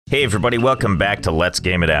Hey everybody, welcome back to Let's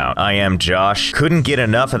Game It Out. I am Josh. Couldn't get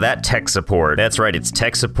enough of that tech support. That's right, it's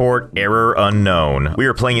tech support, error unknown. We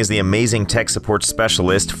are playing as the amazing tech support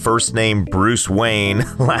specialist, first name Bruce Wayne,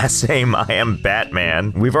 last name I am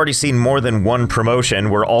Batman. We've already seen more than one promotion.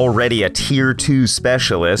 We're already a tier 2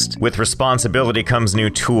 specialist. With responsibility comes new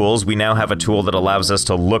tools. We now have a tool that allows us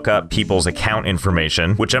to look up people's account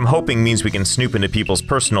information, which I'm hoping means we can snoop into people's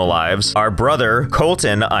personal lives. Our brother,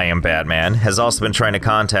 Colton, I am Batman, has also been trying to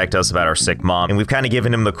contact us about our sick mom, and we've kind of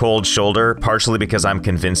given him the cold shoulder, partially because I'm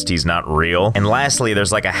convinced he's not real. And lastly,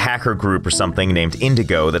 there's like a hacker group or something named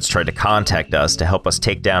Indigo that's tried to contact us to help us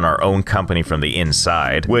take down our own company from the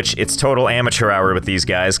inside, which it's total amateur hour with these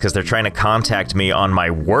guys because they're trying to contact me on my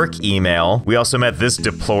work email. We also met this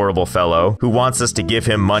deplorable fellow who wants us to give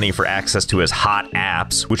him money for access to his hot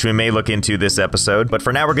apps, which we may look into this episode, but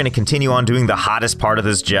for now we're going to continue on doing the hottest part of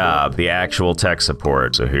this job, the actual tech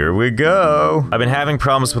support. So here we go. I've been having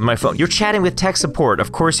problems with my phone. You're chatting with tech support.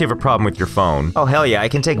 Of course you have a problem with your phone. Oh, hell yeah, I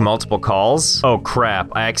can take multiple calls. Oh, crap.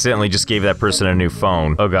 I accidentally just gave that person a new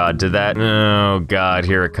phone. Oh, God, did that? Oh, God,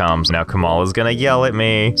 here it comes. Now Kamala's gonna yell at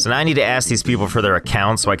me. So now I need to ask these people for their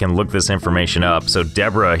accounts so I can look this information up. So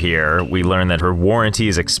Deborah here, we learned that her warranty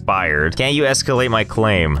is expired. Can't you escalate my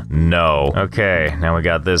claim? No. Okay, now we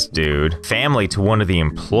got this dude. Family to one of the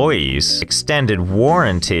employees. Extended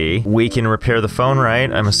warranty. We can repair the phone, right?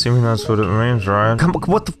 I'm assuming that's what it means, right? Come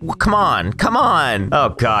on. Oh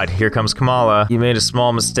God, here comes Kamala. You made a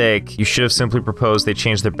small mistake. You should have simply proposed they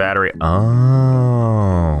change their battery.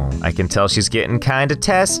 Oh, I can tell she's getting kinda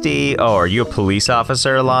testy. Oh, are you a police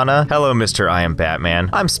officer, Lana? Hello, Mr. I am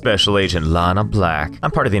Batman. I'm Special Agent Lana Black.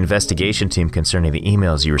 I'm part of the investigation team concerning the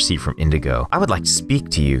emails you received from Indigo. I would like to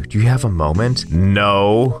speak to you. Do you have a moment?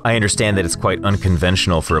 No. I understand that it's quite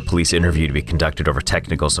unconventional for a police interview to be conducted over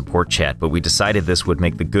technical support chat, but we decided this would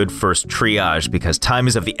make the good first triage because time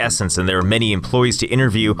is of the essence and there are many employees to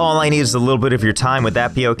interview. All I need is a little bit of your time. Would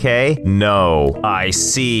that be okay? No. I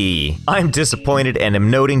see. I'm disappointed and am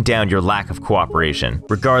noting down your lack of cooperation.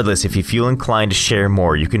 Regardless, if you feel inclined to share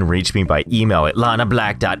more, you can reach me by email at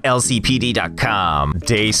lanablack.lcpd.com.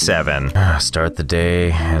 Day 7. Start the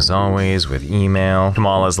day, as always, with email.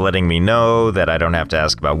 Kamala's letting me know that I don't have to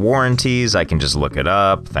ask about warranties. I can just look it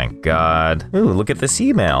up. Thank God. Ooh, look at this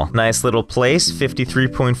email. Nice little place.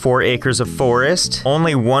 53.4 acres of forest.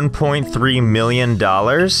 Only $1.3 million?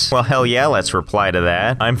 Well, hell yeah, let's reply to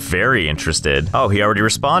that. I'm very interested. Oh, he already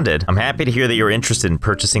responded. I'm happy to hear that you're interested in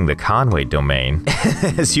purchasing the Conway domain.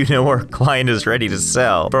 As you know, our client is ready to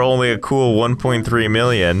sell for only a cool $1.3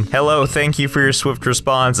 million. Hello, thank you for your swift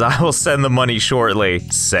response. I will send the money shortly.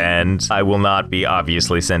 Send. I will not be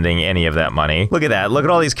obviously sending any of that money. Look at that. Look at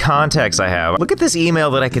all these contacts I have. Look at this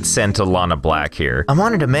email that I could send to Lana Black here. I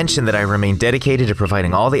wanted to mention that I remain dedicated to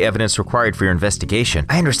providing all the evidence required for your investigation.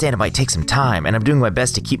 I understand it might take some time, and I'm doing my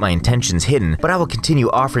best to keep my intentions hidden, but I will continue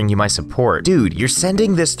offering you my support. Dude, you're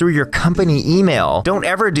sending this through your company email. Don't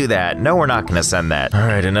ever do that. No, we're not gonna send that. All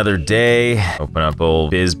right, another day. Open up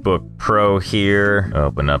old BizBook Pro here.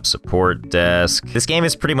 Open up support desk. This game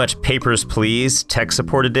is pretty much Papers, Please, Tech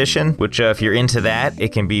Support Edition, which if you're into that,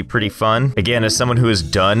 it can be pretty fun. Again, as someone who has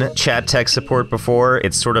done chat tech support before,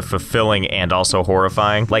 it's sort of fulfilling and also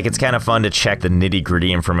horrifying. Like, it's kind of fun to check the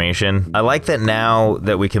nitty-gritty information. I like that now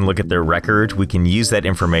that we can look at their record, we can use that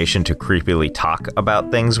information to creepily talk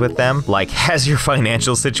about things with them. Like, has your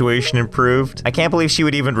financial situation improved? I can't believe she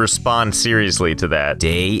would even respond seriously to that.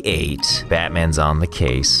 Day 8. Batman's on the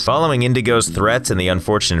case. Following Indigo's threats and the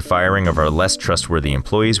unfortunate firing of our less trustworthy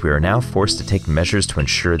employees, we are now forced to take measures to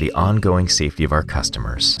ensure the ongoing safety of our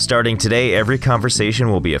customers. Starting today, every conversation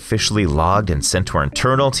will be officially logged and sent to our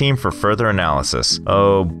internal team for further analysis.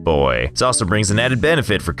 Oh boy. This also brings an added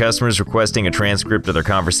benefit for customers requesting a transcript of their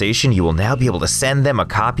conversation. You will now be able to send them a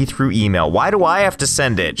copy through email. Why do I have to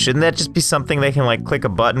send it? Shouldn't that just be something they can like click a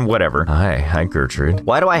button, whatever? Hi Gertrude.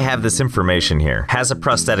 Why do I have this information here? Has a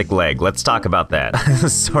prosthetic leg. Let's talk about that.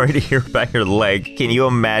 Sorry to hear about your leg. Can you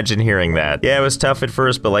imagine hearing that? Yeah, it was tough at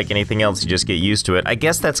first, but like anything else, you just get used to it. I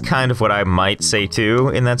guess that's kind of what I might say too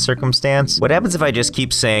in that circumstance. What happens if I just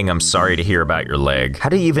keep saying I'm sorry to hear about your leg? How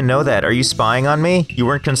do you even know that? Are you spying on me? You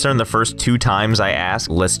weren't concerned the first 2 times I asked?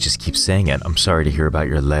 Let's just keep saying it. I'm sorry to hear about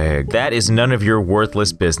your leg. That is none of your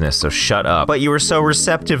worthless business, so shut up. But you were so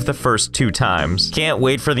receptive the first 2 times. Can't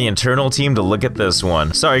wait for the internal team to look at this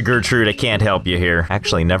one. Sorry, Gertrude, I can't help you here.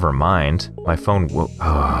 Actually, never mind. My phone,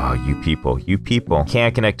 oh, you people.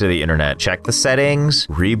 Can't connect to the internet. Check the settings,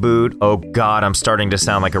 reboot. Oh God, I'm starting to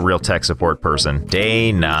sound like a real tech support person.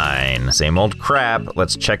 Day 9, same old crap.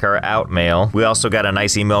 Let's check our out mail. We also got a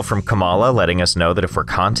nice email from Kamala letting us know that if we're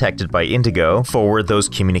contacted by Indigo, forward those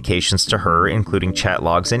communications to her, including chat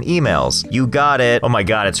logs and emails. You got it. Oh my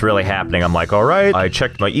God, it's really happening. I'm like, all right, I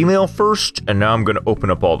checked my email first, and now I'm gonna open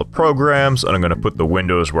up all the programs, and I'm gonna put the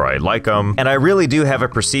windows where I like them. And I really do have a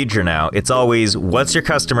procedure now. It's always, what's your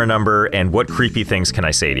customer number, and what creepy things can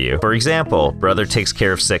I say to you? For example, brother takes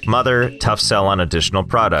care of sick mother, tough sell on additional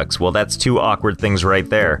products. Well, that's 2 awkward things right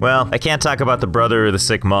there. Well, I can't talk about the brother or the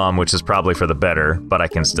sick mom, which is probably for the better, but I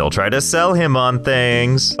can still try to sell him on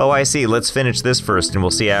things. Oh, I see. Let's finish this first, and we'll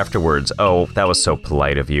see afterwards. Oh, that was so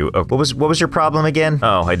polite of you. Oh, what was your problem again?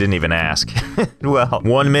 Oh, I didn't even ask. Well,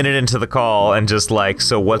 1 minute into the call, and just like,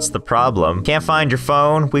 so what's the problem? Can't find your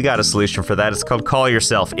phone? We got a solution for that. It's called Call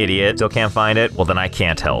Yourself, idiot. Still can't find it? Well, then I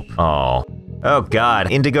can't help. Oh. Oh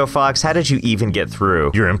God, Indigo Fox, how did you even get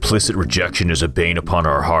through? Your implicit rejection is a bane upon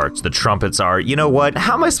our hearts. The trumpets are, you know what?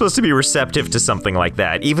 How am I supposed to be receptive to something like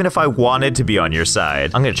that, even if I wanted to be on your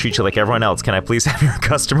side? I'm gonna treat you like everyone else. Can I please have your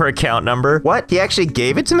customer account number? What? He actually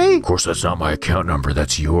gave it to me? Of course, that's not my account number.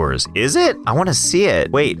 That's yours. Is it? I want to see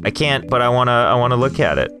it. Wait, I can't, but I wanna look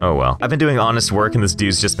at it. Oh well. I've been doing honest work, and this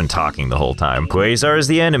dude's just been talking the whole time. Quasar is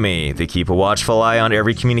the enemy. They keep a watchful eye on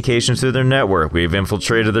every communication through their network. We've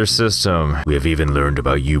infiltrated their system. We have even learned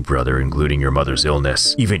about you, brother, including your mother's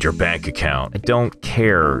illness, even your bank account. I don't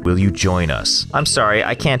care. Will you join us? I'm sorry,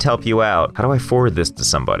 I can't help you out. How do I forward this to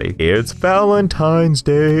somebody? It's Valentine's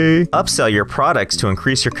Day. Upsell your products to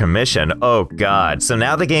increase your commission. Oh God. So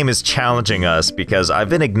now the game is challenging us because I've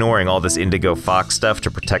been ignoring all this Indigo Fox stuff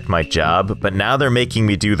to protect my job, but now they're making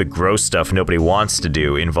me do the gross stuff nobody wants to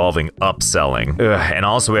do, involving upselling. Ugh, and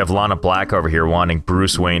also we have Lana Black over here wanting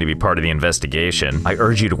Bruce Wayne to be part of the investigation. I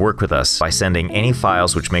urge you to work with us by sending any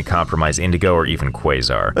files which may compromise Indigo or even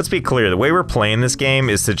Quasar. Let's be clear, the way we're playing this game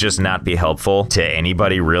is to just not be helpful to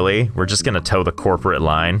anybody, really. We're just gonna toe the corporate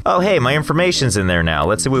line. Oh hey, my information's in there now.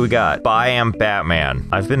 Let's see what we got. I am Batman.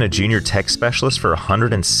 I've been a junior tech specialist for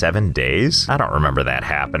 107 days? I don't remember that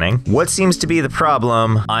happening. What seems to be the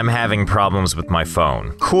problem? I'm having problems with my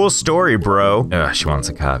phone. Cool story, bro. Ugh, she wants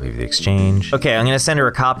a copy of the exchange. Okay, I'm gonna send her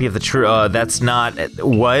a copy of the that's not,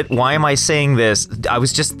 what? Why am I saying this? I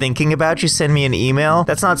was just thinking about you. Send me an email.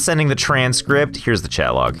 That's not sending the transcript. Here's the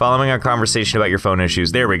chat log. Following our conversation about your phone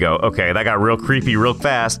issues. There we go. Okay, that got real creepy real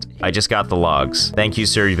fast. I just got the logs. Thank you,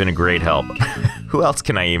 sir. You've been a great help. Who else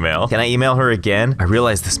can I email? Can I email her again? I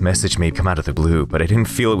realize this message may come out of the blue, but I didn't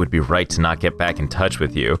feel it would be right to not get back in touch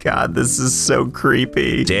with you. God, this is so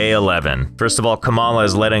creepy. Day 11. First of all, Kamala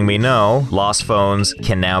is letting me know lost phones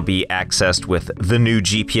can now be accessed with the new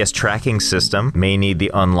GPS tracking system. May need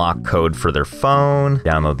the unlock code for their phone.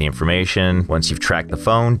 Download the information. Once you've tracked the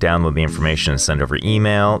phone, download the information and send over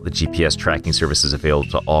email. The GPS tracking service is available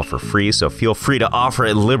to all for free, so feel free to offer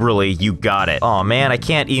it liberally. You got it. Oh man, I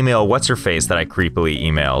can't email what's-her-face that I creepily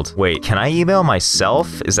emailed. Wait, can I email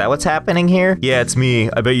myself? Is that what's happening here? Yeah, it's me.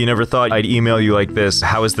 I bet you never thought I'd email you like this.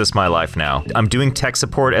 How is this my life now? I'm doing tech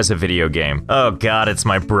support as a video game. Oh God, it's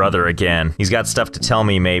my brother again. He's got stuff to tell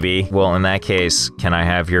me, maybe. Well, in that case, can I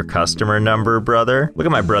have your customer number, brother? Look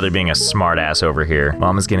at my brother being a smartass over here.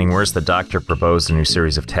 Mom is getting worse. The doctor proposed a new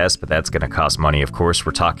series of tests, but that's gonna cost money. Of course,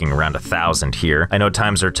 we're talking around 1,000 here. I know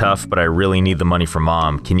times are tough, but I really need the money for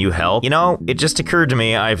Mom. Can you help? You know, it just occurred to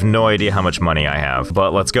me, I have no idea how much money I have,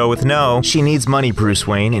 but let's go with no. She needs money, Bruce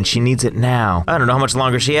Wayne, and she needs it now. I don't know how much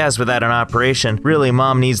longer she has without an operation. Really,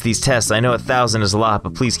 Mom needs these tests. I know 1,000 is a lot,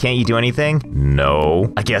 but please, can't you do anything?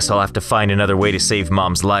 No. I guess I'll have to find another way to save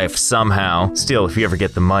Mom's life somehow. Still, if you ever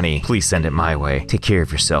get the money, please send it my way. Take care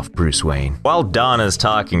of yourself, Bruce Wayne. While Donna's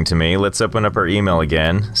talking to me, let's open up our email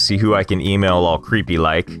again, see who I can email all creepy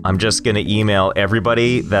like. I'm just gonna email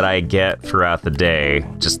everybody that I get throughout the day.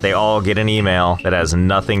 Just they all get an email that has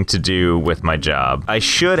nothing to do with my job. I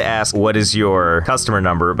should ask, what is your customer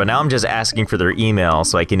number? But now I'm just asking for their email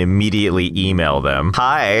so I can immediately email them.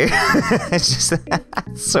 Hi. It's just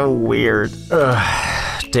so weird. Ugh.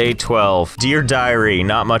 Day 12. Dear Diary,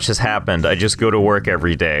 not much has happened. I just go to work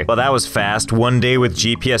every day. Well, that was fast. One day with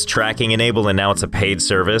GPS tracking enabled and now it's a paid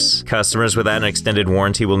service. Customers without an extended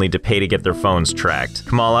warranty will need to pay to get their phones tracked.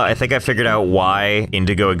 Kamala, I think I figured out why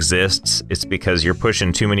Indigo exists. It's because you're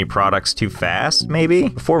pushing too many products too fast, maybe?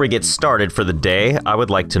 Before we get started for the day, I would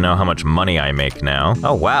like to know how much money I make now.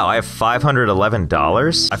 Oh wow, I have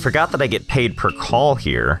 $511? I forgot that I get paid per call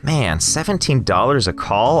here. Man, $17 a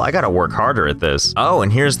call? I gotta work harder at this. Oh,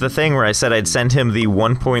 and here here's the thing where I said I'd send him the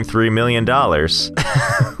 $1.3 million.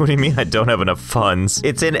 What do you mean I don't have enough funds?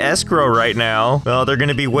 It's in escrow right now. Well, they're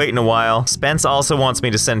gonna be waiting a while. Spence also wants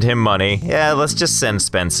me to send him money. Yeah, let's just send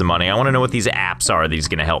Spence some money. I wanna know what these apps are that he's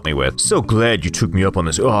gonna help me with. So glad you took me up on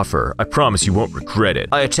this offer. I promise you won't regret it.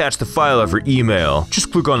 I attached the file over email.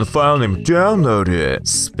 Just click on the file name and download it.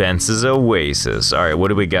 Spence's Oasis. All right, what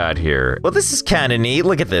do we got here? Well, this is kind of neat.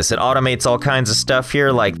 Look at this. It automates all kinds of stuff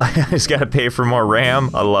here. Like, I just gotta pay for more RAM.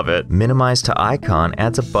 I love it. Minimize to icon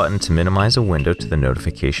adds a button to minimize a window to the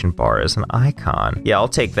notification bar as an icon. Yeah, I'll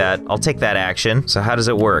take that. I'll take that action. So how does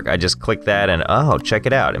it work? I just click that and oh, check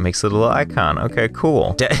it out. It makes a little icon. Okay,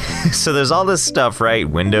 cool. So there's all this stuff, right?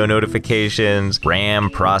 Window notifications, RAM,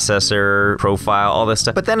 processor, profile, all this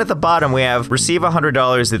stuff. But then at the bottom we have receive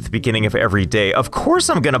 $100 at the beginning of every day. Of course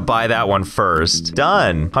I'm gonna buy that one first.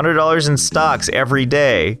 Done. $100 in stocks every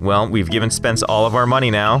day. Well, we've given Spence all of our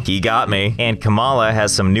money now. He got me. And Kamala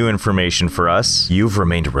has some new information for us. You've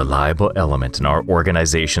remained a reliable element in our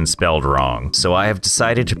organization spelled wrong. So I have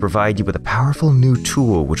decided to provide you with a powerful new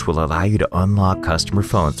tool which will allow you to unlock customer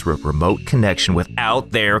phones through a remote connection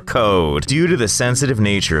without their code. Due to the sensitive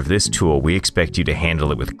nature of this tool, we expect you to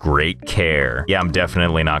handle it with great care. Yeah, I'm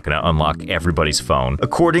definitely not gonna unlock everybody's phone.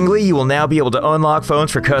 Accordingly, you will now be able to unlock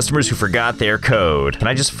phones for customers who forgot their code. Can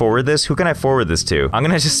I just forward this? Who can I forward this to? I'm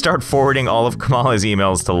gonna just start forwarding all of Kamala's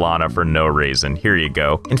emails to Lana for no reason. Here you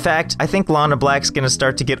go. In fact, I think Lana Black's gonna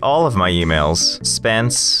start to get all of my emails.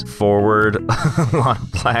 Spence, forward, Lana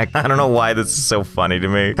Black. I don't know why this is so funny to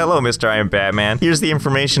me. Hello, Mr. I Am Batman. Here's the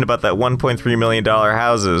information about that $1.3 million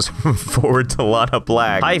houses. Forward to Lana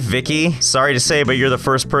Black. Hi, Vicky. Sorry to say, but you're the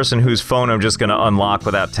first person whose phone I'm just gonna unlock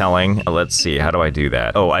without telling. Let's see, how do I do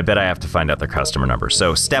that? Oh, I bet I have to find out their customer number.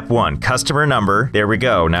 So step 1, customer number. There we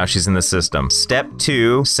go, now she's in the system. Step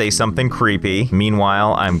 2, say something creepy.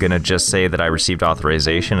 Meanwhile, I'm gonna just say that I received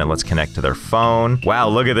authorization and let's connect to their phone. Wow,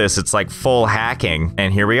 look at this, it's like full hacking.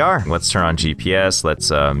 And here we are. Let's turn on GPS,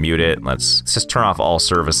 let's mute it. Let's just turn off all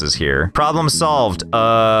services here. Problem solved.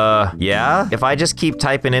 Yeah? If I just keep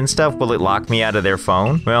typing in stuff, will it lock me out of their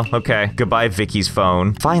phone? Well, okay. Goodbye, Vicky's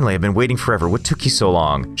phone. Finally, I've been waiting forever. What took you so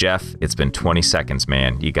long? Jeff, it's been 20 seconds,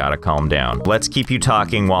 man. You gotta calm down. Let's keep you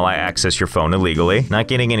talking while I access your phone illegally. Not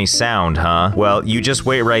getting any sound, huh? Well, you just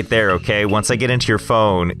wait right there, okay? Once I get into your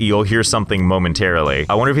phone, you'll hear something momentarily.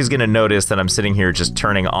 I wonder if he's gonna notice that I'm sitting here just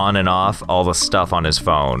turning on and off all the stuff on his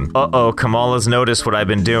phone. Uh-oh, Kamala's noticed what I've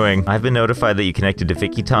been doing. I've been notified that you connected to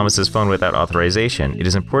Vicky Thomas's phone without authorization. It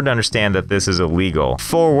is important to understand that this is illegal.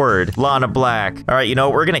 Forward, Lana Black. All right, you know,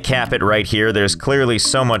 we're gonna cap it right here. There's clearly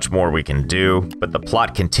so much more we can do, but the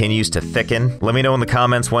plot continues to thicken. Let me know in the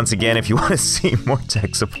comments once again if you want to see more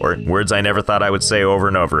tech support. Words I never thought I would say over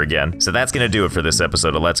and over again. So that's gonna do it for this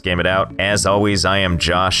episode of Let's Game It Out. As always, I am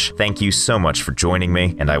Josh. Thank you so much for joining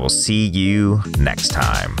me, and I will see you next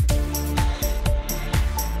time.